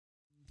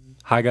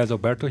Hi guys,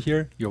 Alberto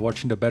here, you're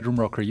watching the Bedroom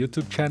Rocker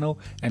YouTube channel,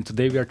 and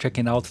today we are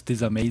checking out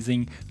this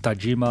amazing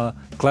Tagima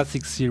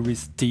Classic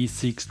Series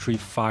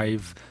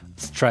T635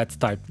 Strat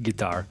type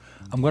guitar.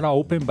 I'm gonna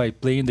open by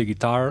playing the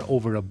guitar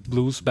over a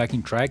blues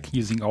backing track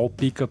using all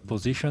pickup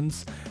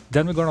positions.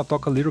 Then we're gonna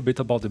talk a little bit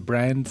about the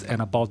brand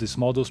and about this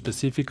model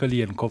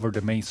specifically and cover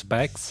the main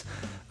specs.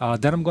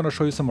 Then I'm gonna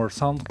show you some more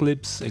sound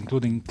clips,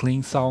 including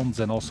clean sounds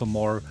and also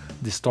more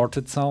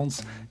distorted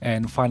sounds.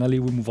 And finally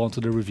we move on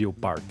to the review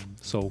part.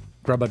 So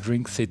grab a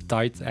drink, sit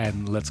tight,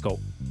 and let's go.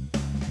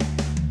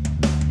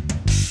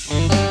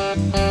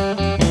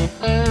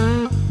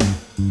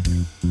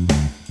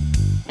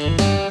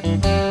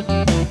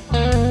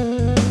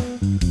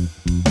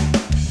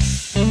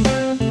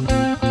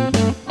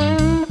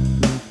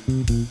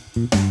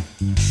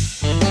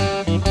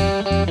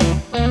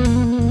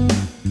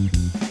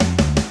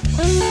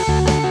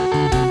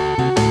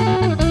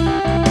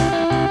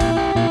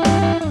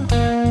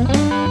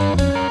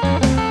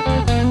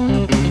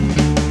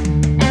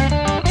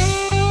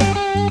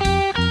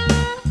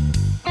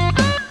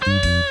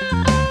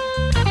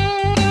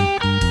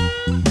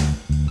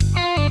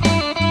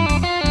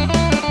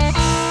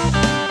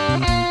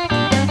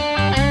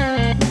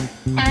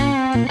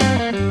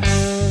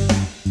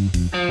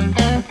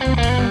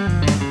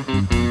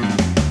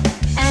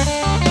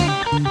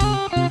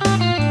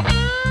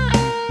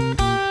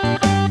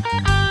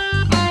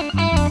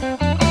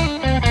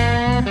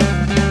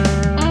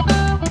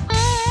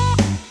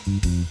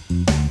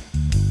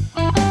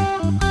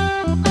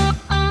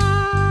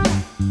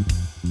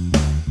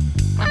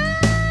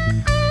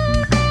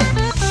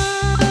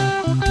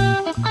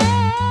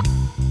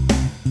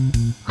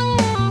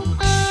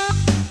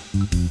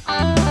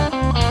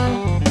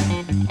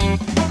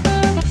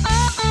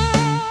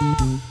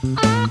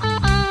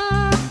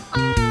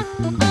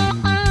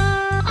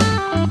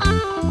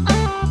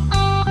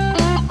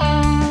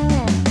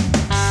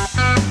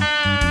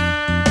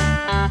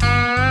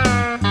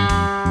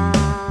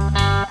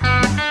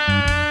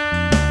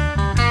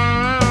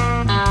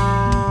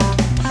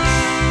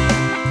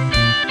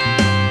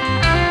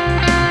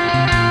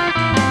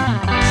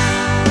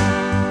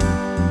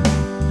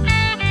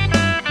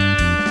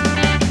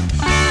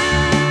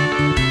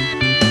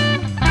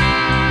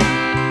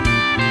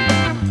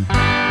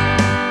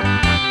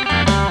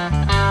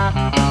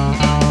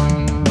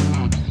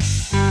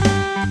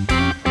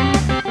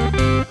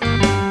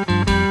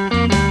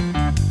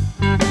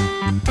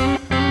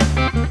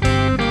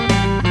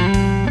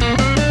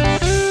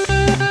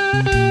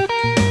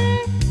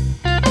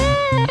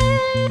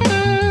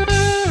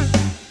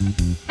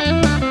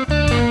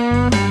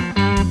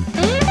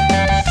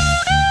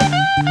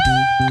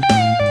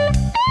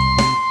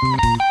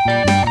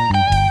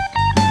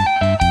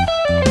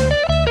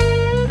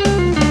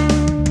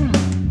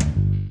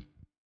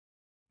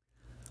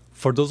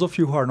 For those of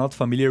you who are not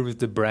familiar with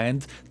the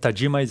brand,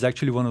 Tagima is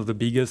actually one of the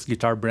biggest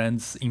guitar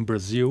brands in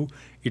Brazil.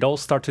 It all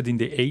started in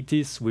the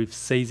 80s with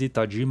Seiji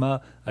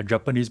Tagima, a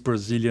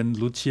Japanese-Brazilian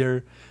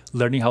luthier,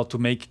 learning how to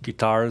make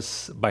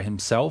guitars by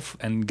himself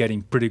and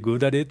getting pretty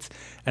good at it.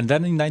 And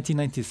then in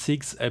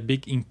 1996, a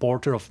big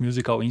importer of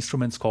musical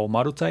instruments called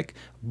Marutech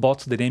bought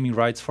the naming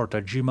rights for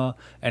Tagima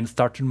and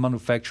started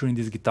manufacturing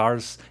these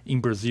guitars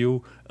in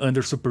Brazil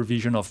under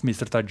supervision of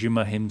Mr.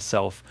 Tagima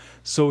himself.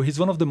 So he's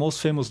one of the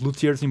most famous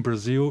luthiers in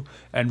Brazil,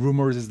 and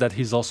rumors is that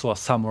he's also a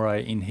samurai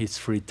in his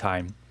free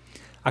time.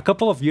 A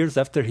couple of years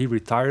after he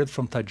retired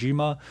from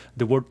Tagima,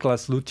 the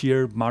world-class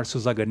luthier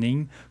Márcio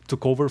Zaganin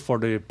took over for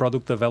the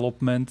product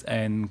development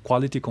and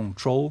quality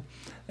control.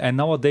 And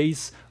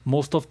nowadays,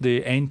 most of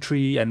the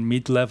entry and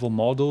mid-level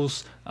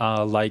models,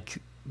 like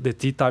the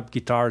T-type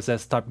guitars,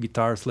 S-type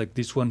guitars like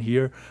this one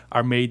here,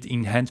 are made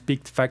in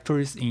hand-picked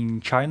factories in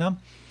China.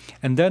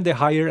 And then the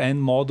higher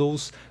end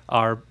models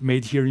are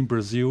made here in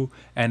Brazil,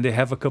 and they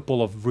have a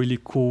couple of really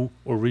cool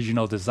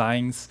original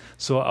designs.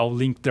 So I'll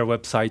link their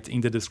website in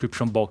the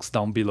description box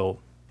down below.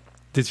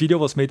 This video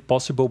was made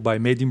possible by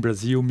Made in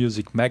Brazil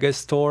Music Mega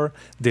Store.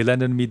 They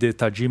lended me the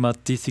Tagima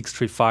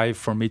T635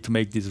 for me to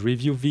make this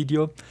review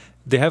video.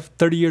 They have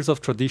 30 years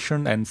of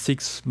tradition and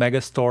 6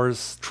 mega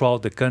stores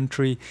throughout the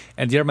country,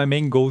 and they are my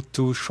main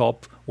go-to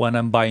shop when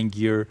I'm buying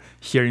gear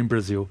here in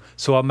Brazil.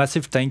 So a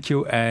massive thank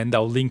you, and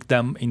I'll link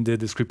them in the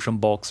description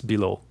box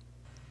below.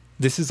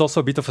 This is also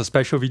a bit of a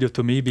special video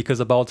to me because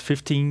about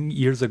 15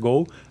 years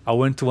ago, I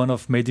went to one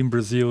of Made in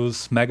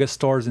Brazil's mega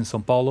stores in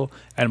São Paulo,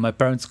 and my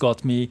parents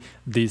got me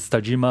this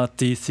Tagima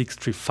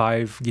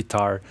T635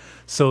 guitar.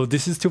 So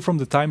this is still from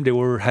the time they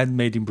were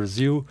handmade in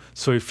Brazil,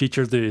 so it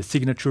features the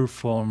signature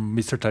from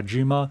Mr.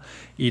 Tagima.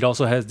 It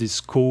also has this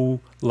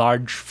cool,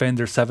 large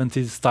Fender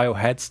 70s style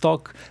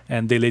headstock,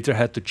 and they later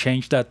had to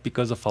change that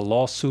because of a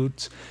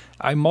lawsuit.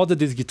 I modded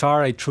this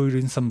guitar, I threw it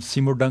in some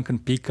Seymour Duncan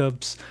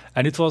pickups,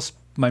 and it was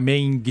my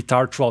main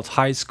guitar throughout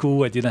high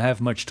school. I didn't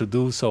have much to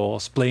do, so I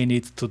was playing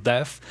it to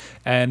death.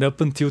 And up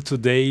until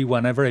today,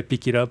 whenever I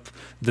pick it up,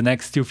 the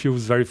neck still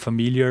feels very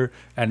familiar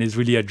and is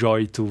really a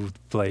joy to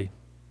play.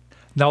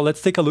 Now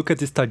let's take a look at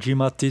this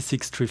Tagima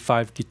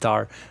T635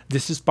 guitar.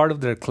 This is part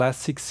of their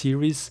classic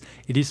series.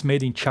 It is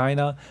made in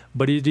China,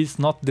 but it is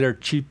not their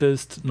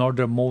cheapest nor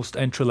their most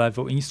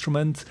entry-level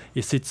instrument.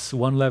 It sits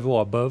one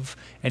level above,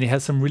 and it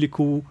has some really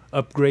cool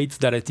upgrades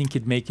that I think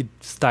it make it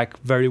stack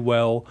very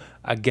well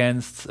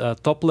against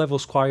top-level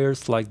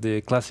Squiers like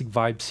the Classic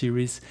Vibe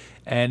series,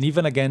 and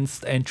even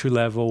against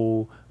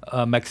entry-level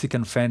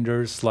Mexican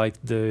Fenders like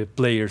the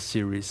Player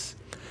series.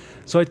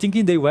 So I think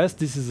in the US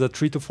this is a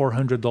 $300 to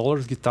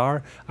 $400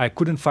 guitar. I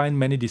couldn't find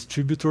many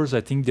distributors. I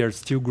think they're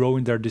still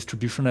growing their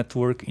distribution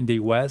network in the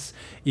US.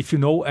 If you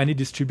know any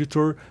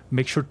distributor,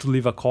 make sure to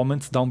leave a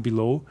comment down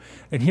below.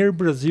 And here in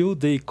Brazil,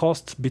 they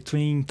cost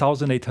between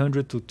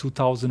 1,800 to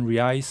 2,000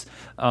 reais.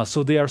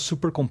 So they are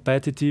super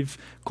competitive,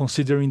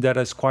 considering that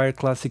a Squier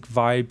Classic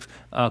Vibe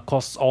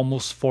costs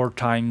almost 4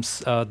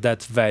 times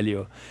that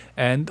value.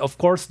 And of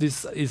course,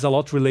 this is a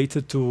lot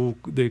related to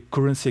the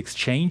currency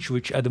exchange,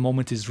 which at the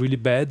moment is really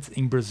bad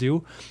in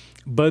Brazil.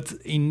 But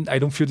I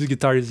don't feel this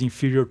guitar is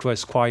inferior to a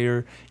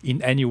Squier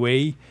in any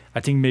way.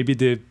 I think maybe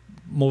the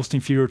most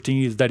inferior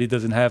thing is that it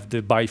doesn't have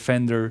the by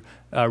Fender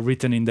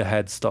written in the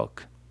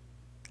headstock.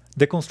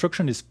 The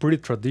construction is pretty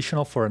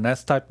traditional for an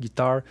S-type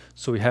guitar,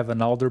 so we have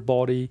an alder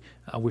body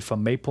with a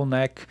maple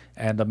neck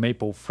and a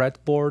maple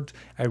fretboard.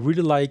 I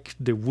really like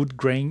the wood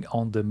grain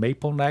on the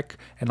maple neck,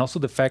 and also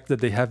the fact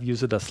that they have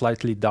used a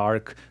slightly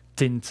dark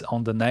tint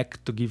on the neck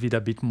to give it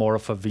a bit more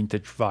of a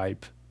vintage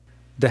vibe.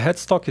 The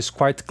headstock is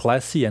quite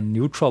classy and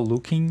neutral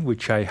looking,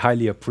 which I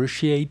highly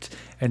appreciate,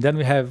 and then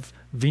we have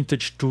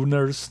vintage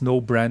tuners, no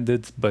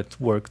branded, but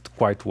worked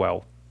quite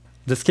well.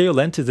 The scale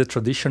length is a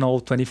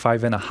traditional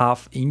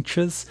 25.5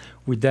 inches.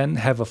 We then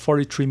have a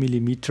 43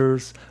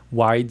 millimeters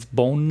wide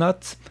bone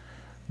nut.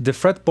 The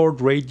fretboard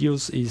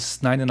radius is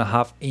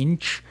 9.5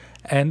 inch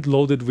and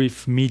loaded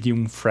with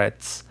medium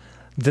frets.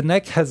 The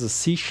neck has a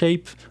C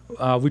shape,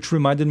 which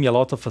reminded me a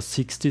lot of a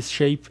 60s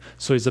shape,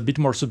 so it's a bit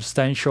more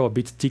substantial, a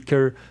bit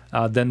thicker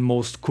than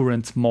most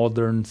current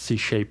modern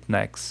C-shaped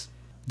necks.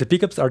 The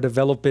pickups are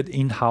developed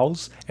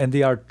in-house, and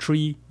they are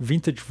 3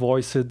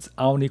 vintage-voiced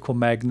all-nickel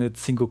magnet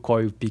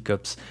single-coil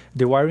pickups.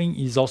 The wiring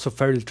is also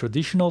fairly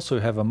traditional, so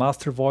you have a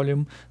master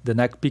volume, the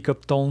neck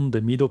pickup tone,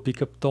 the middle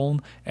pickup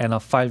tone, and a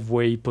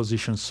 5-way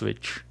position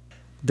switch.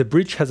 The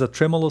bridge has a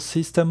tremolo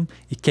system.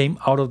 It came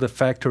out of the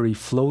factory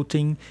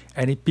floating,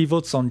 and it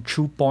pivots on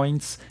 2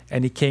 points,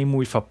 and it came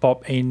with a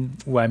pop-in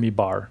whammy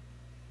bar.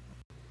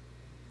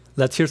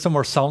 Let's hear some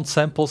more sound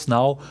samples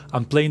now.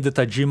 I'm playing the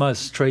Tagima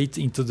straight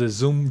into the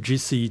Zoom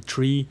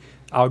GCE3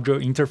 audio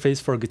interface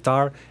for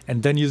guitar,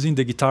 and then using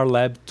the Guitar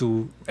Lab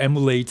to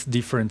emulate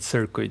different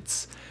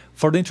circuits.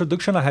 For the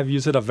introduction, I have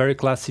used a very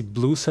classic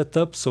blue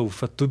setup, so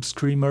with a tube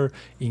screamer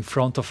in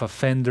front of a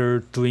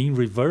Fender twin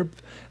reverb.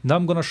 Now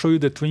I'm gonna show you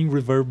the twin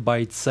reverb by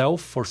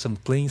itself for some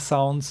clean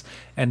sounds,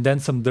 and then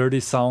some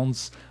dirty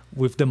sounds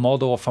with the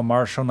model of a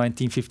Marshall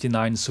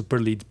 1959 Super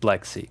Lead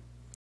Plexi.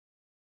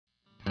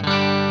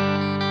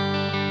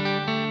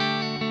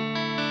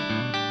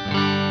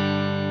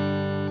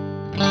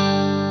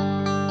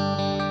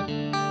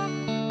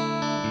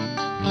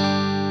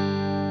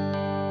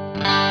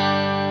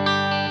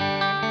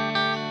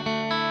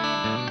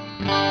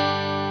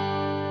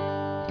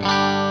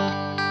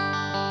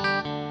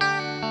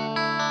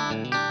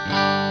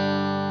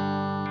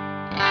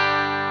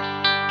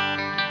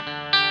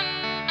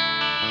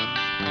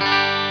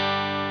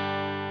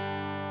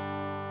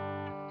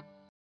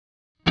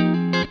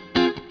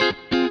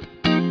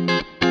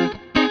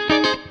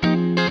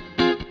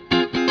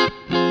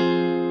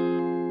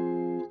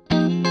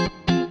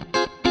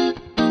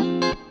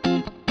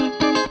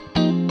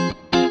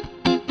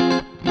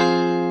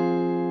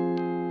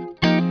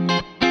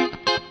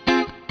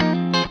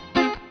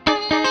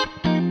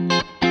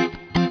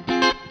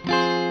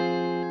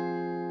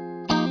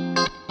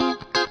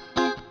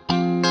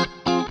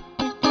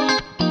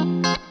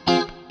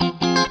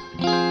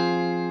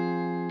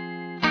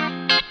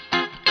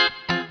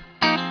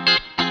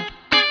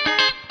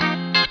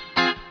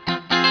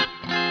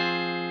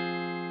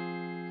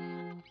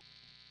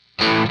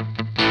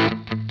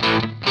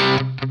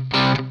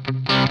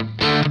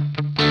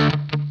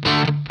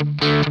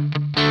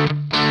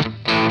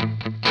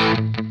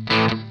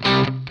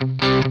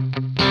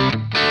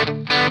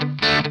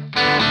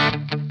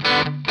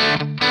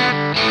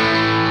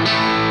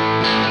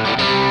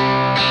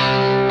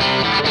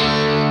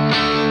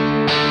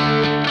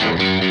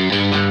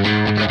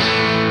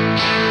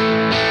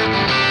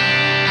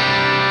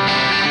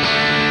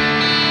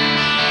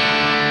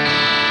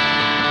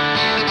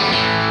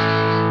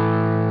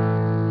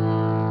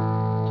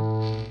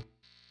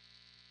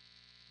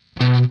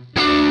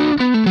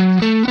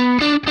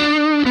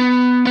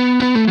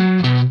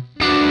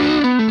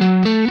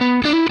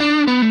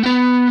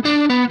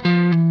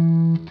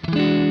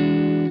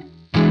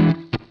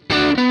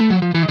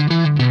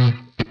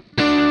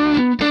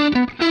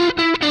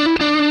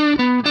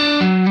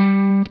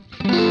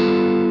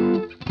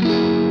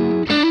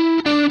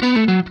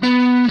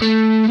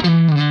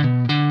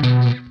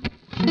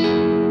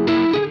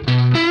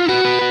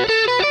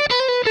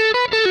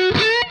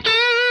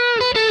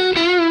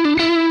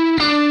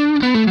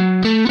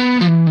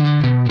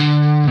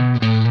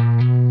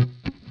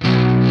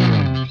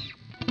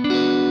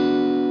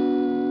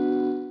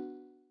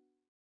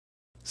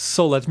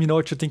 So let me know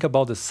what you think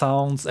about the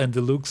sounds and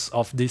the looks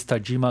of this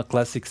Tagima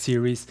Classic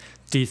Series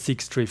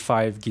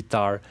T635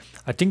 guitar.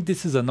 I think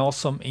this is an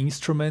awesome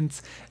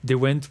instrument. They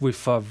went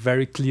with a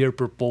very clear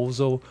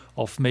proposal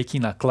of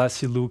making a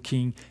classy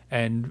looking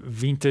and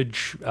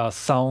vintage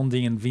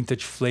sounding and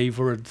vintage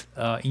flavored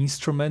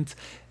instrument,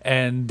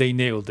 and they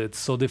nailed it.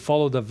 So they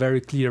followed a very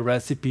clear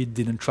recipe,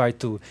 didn't try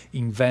to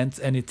invent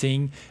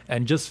anything,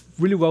 and just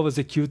really well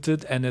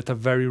executed and at a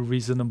very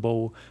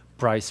reasonable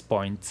price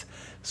point.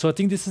 So I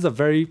think this is a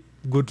very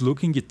good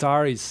looking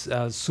guitar. It's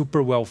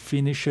super well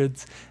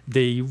finished.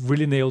 They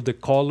really nailed the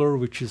color,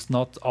 which is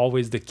not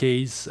always the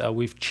case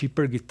with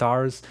cheaper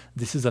guitars.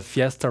 This is a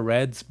Fiesta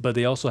Red, but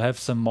they also have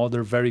some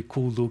other very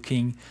cool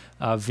looking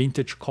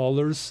vintage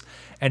colors.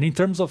 And in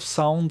terms of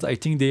sound, I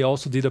think they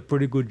also did a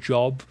pretty good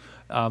job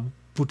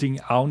putting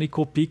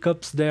Alnico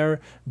pickups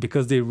there,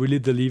 because they really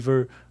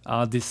deliver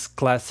this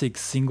classic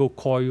single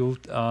coil,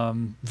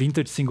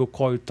 vintage single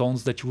coil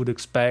tones that you would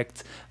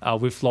expect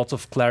with lots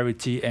of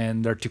clarity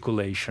and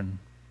articulation.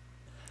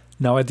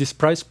 Now at this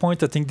price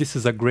point, I think this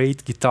is a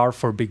great guitar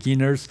for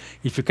beginners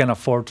if you can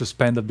afford to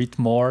spend a bit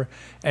more,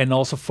 and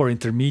also for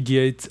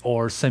intermediate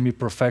or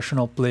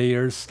semi-professional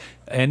players,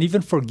 and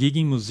even for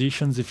gigging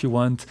musicians if you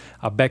want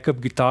a backup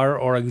guitar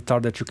or a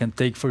guitar that you can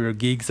take for your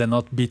gigs and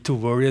not be too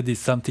worried if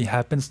something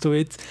happens to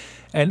it.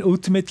 And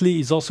ultimately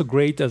it's also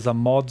great as a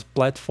mod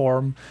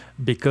platform,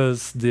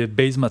 because the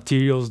base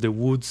materials, the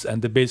woods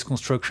and the base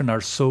construction are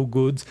so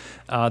good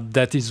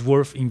that is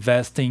worth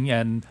investing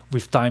and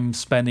with time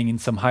spending in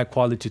some high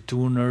quality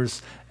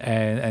tuners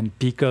and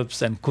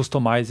pickups and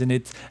customizing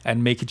it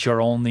and make it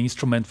your own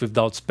instrument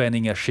without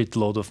spending a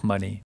shitload of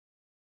money.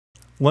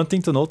 One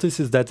thing to notice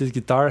is that this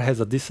guitar has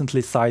a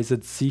decently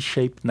sized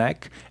C-shaped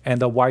neck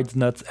and a wide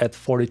nut at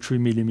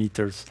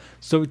 43mm,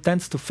 so it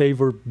tends to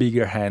favor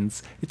bigger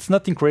hands. It's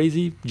nothing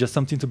crazy, just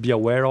something to be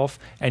aware of,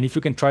 and if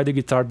you can try the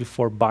guitar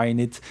before buying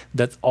it,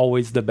 that's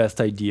always the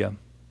best idea.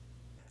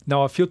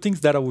 Now, a few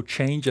things that I would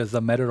change as a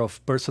matter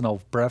of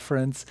personal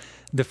preference.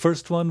 The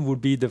first one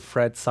would be the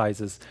fret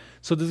sizes.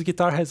 So this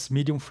guitar has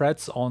medium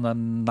frets on a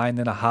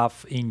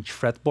 9.5-inch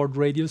fretboard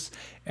radius,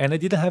 and I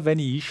didn't have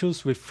any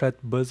issues with fret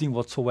buzzing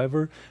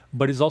whatsoever,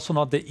 but it's also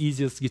not the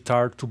easiest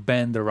guitar to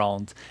bend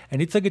around.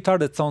 And it's a guitar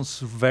that sounds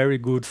very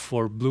good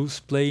for blues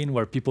playing,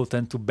 where people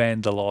tend to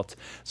bend a lot.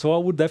 So I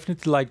would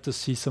definitely like to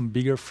see some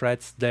bigger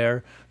frets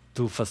there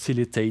to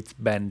facilitate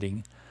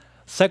bending.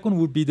 Second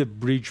would be the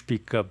bridge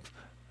pickup.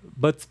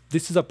 But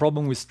this is a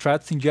problem with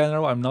Strats in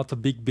general. I'm not a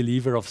big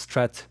believer of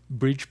Strat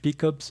bridge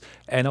pickups,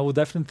 and I would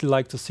definitely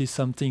like to see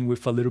something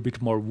with a little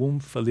bit more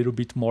oomph, a little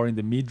bit more in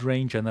the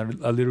mid-range and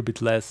a little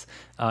bit less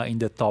in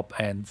the top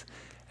end.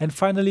 And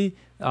finally,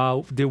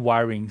 the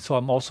wiring. So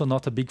I'm also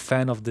not a big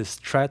fan of the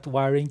Strat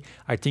wiring.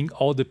 I think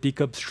all the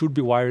pickups should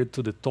be wired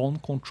to the tone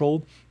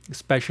control,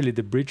 especially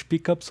the bridge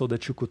pickup, so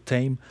that you could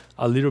tame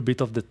a little bit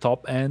of the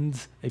top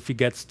end if it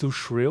gets too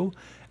shrill.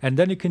 And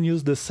then you can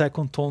use the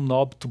second tone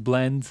knob to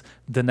blend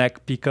the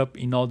neck pickup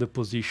in all the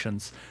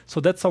positions.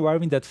 So that's a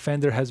wiring that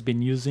Fender has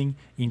been using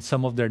in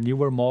some of their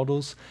newer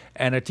models,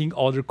 and I think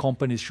other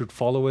companies should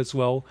follow as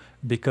well,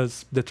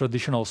 because the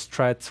traditional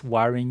Strat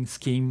wiring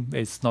scheme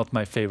is not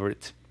my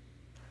favorite.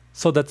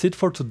 So that's it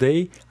for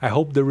today. I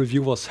hope the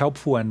review was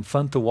helpful and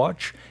fun to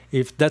watch.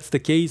 If that's the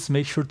case,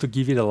 make sure to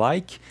give it a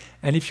like.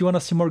 And if you want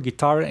to see more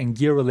guitar and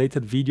gear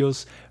related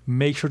videos,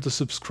 make sure to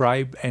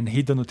subscribe and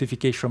hit the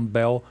notification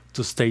bell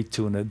to stay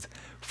tuned.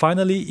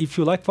 Finally, if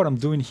you like what I'm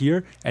doing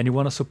here and you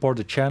want to support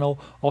the channel,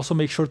 also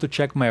make sure to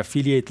check my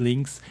affiliate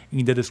links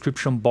in the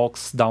description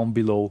box down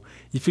below.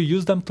 If you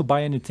use them to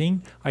buy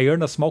anything, I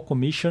earn a small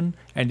commission,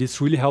 and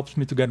this really helps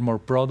me to get more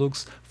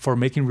products for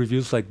making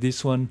reviews like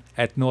this one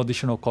at no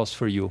additional cost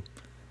for you.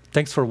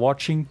 Thanks for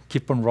watching,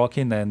 keep on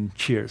rocking, and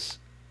cheers!